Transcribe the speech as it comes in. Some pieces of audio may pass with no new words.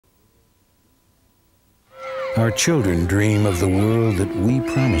Our children dream of the world that we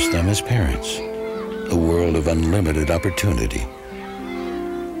promised them as parents, a world of unlimited opportunity.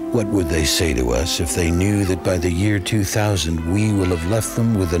 What would they say to us if they knew that by the year 2000 we will have left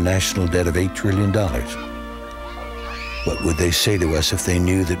them with a national debt of $8 trillion? What would they say to us if they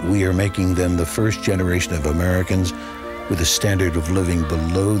knew that we are making them the first generation of Americans with a standard of living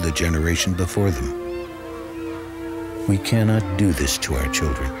below the generation before them? We cannot do this to our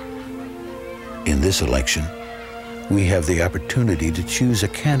children. In this election, we have the opportunity to choose a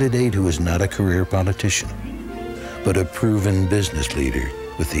candidate who is not a career politician, but a proven business leader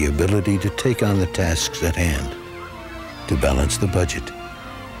with the ability to take on the tasks at hand, to balance the budget,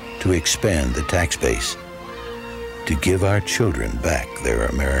 to expand the tax base, to give our children back their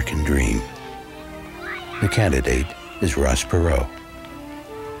American dream. The candidate is Ross Perot.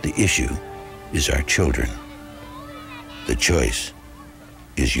 The issue is our children. The choice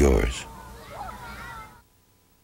is yours.